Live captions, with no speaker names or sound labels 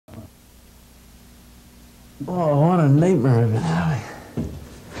Oh, what a nightmare I've been having.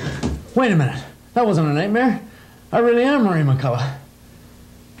 Wait a minute. That wasn't a nightmare. I really am Marie McCullough.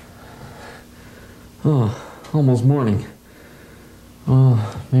 Oh, almost morning.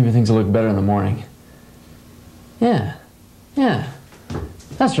 Oh, maybe things will look better in the morning. Yeah.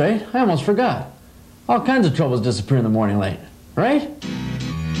 That's right. I almost forgot. All kinds of troubles disappear in the morning light, right?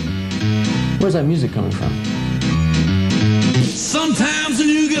 Where's that music coming from? Sometimes when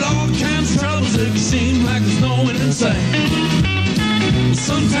you get all kinds of troubles, it can seem like there's no end in sight.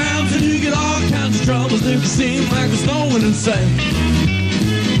 Sometimes when you get all kinds of troubles, it can seem like there's no end in sight.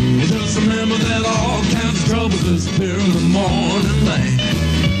 Just remember that all kinds of troubles disappear in the morning light.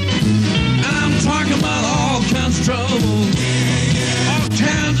 And I'm talking about all kinds of troubles, all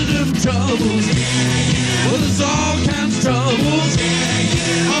kinds of different troubles. Well, there's all kinds of troubles,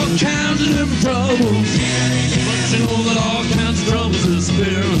 all kinds of different troubles. But you know that all kinds of troubles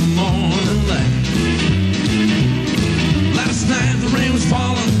disappear in the morning light. Last night the rain was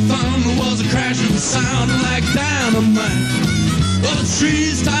falling, thunder was a crashing, sounding like dynamite. Well, the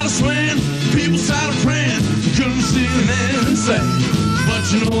trees started swaying, people started praying, couldn't see an end in sight. But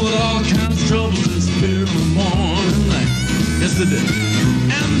you know that all kinds of troubles disappear in the morning light. Yes, they did.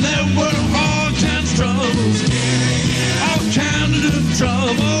 And there were all kinds of troubles, all kinds of different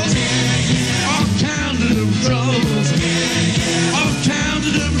troubles, all kinds of different troubles, all kinds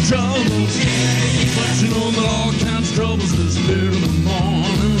of different troubles. But you know that all kinds of troubles disappear in the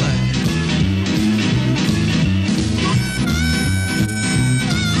morning light.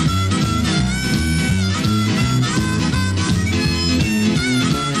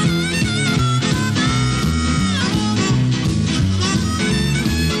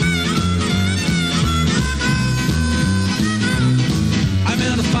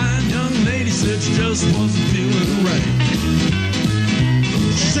 She just wasn't feeling right.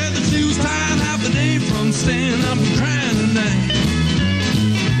 She said that she was tired half the day from staying up and crying at night.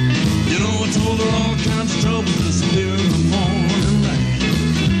 You know, I told her all kinds of troubles disappear in the morning light.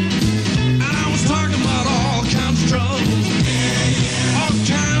 And I was talking about all kinds of troubles, all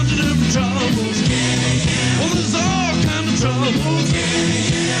kinds of different troubles. Well, there's all kinds of troubles,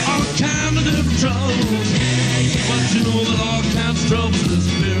 all kinds of different troubles. But you know that all kinds of troubles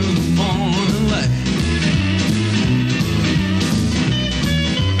disappear in the morning light.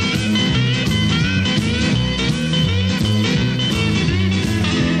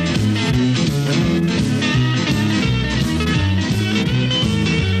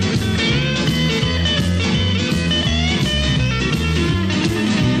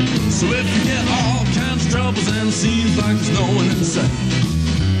 So if you get all kinds of troubles and it seems like there's no one in sight.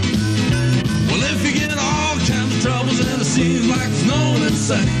 Well, if you get all kinds of troubles and it seems like there's no one in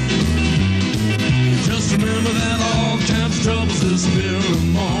sight, just remember that all kinds of troubles disappear in the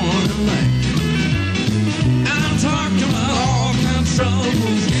morning light. And I'm talking about all kinds of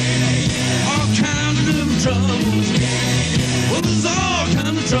troubles, all kinds of different troubles. Well, there's all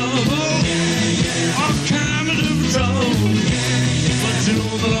kinds of trouble, all kinds of different troubles. But you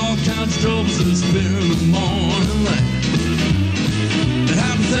know that all kinds of troubles disappear in the morning light. It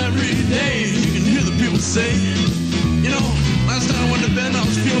happens every day. You can hear the people say, you know, last night I went to bed and I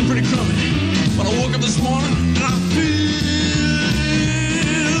was feeling pretty crummy. But I woke up this morning and I feel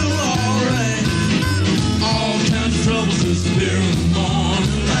alright. All kinds of troubles disappear in the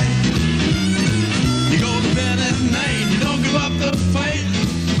morning light. You go to bed at night, you don't give up the fight.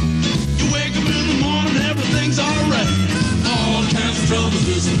 You wake up in the morning, everything's alright. All kinds of troubles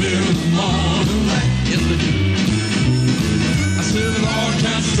disappear in the morning light. Yes, they do. I said that all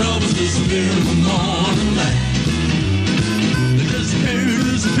kinds of troubles disappear in the morning light. They disappear,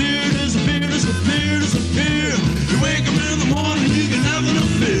 disappear, disappear, disappear, disappear. You wake up in the morning, you got nothing to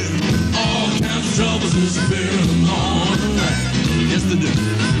fear. All kinds of troubles disappear in the morning light. Yes, they do.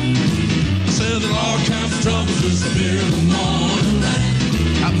 I said that all kinds of troubles disappear in the morning light.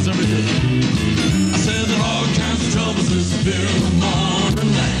 Happens every day. I said that all kinds of troubles disappear in the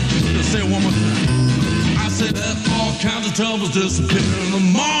morning light. Let's say it one more time. I said that all kinds of troubles disappear in the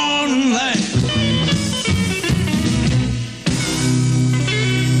morning light.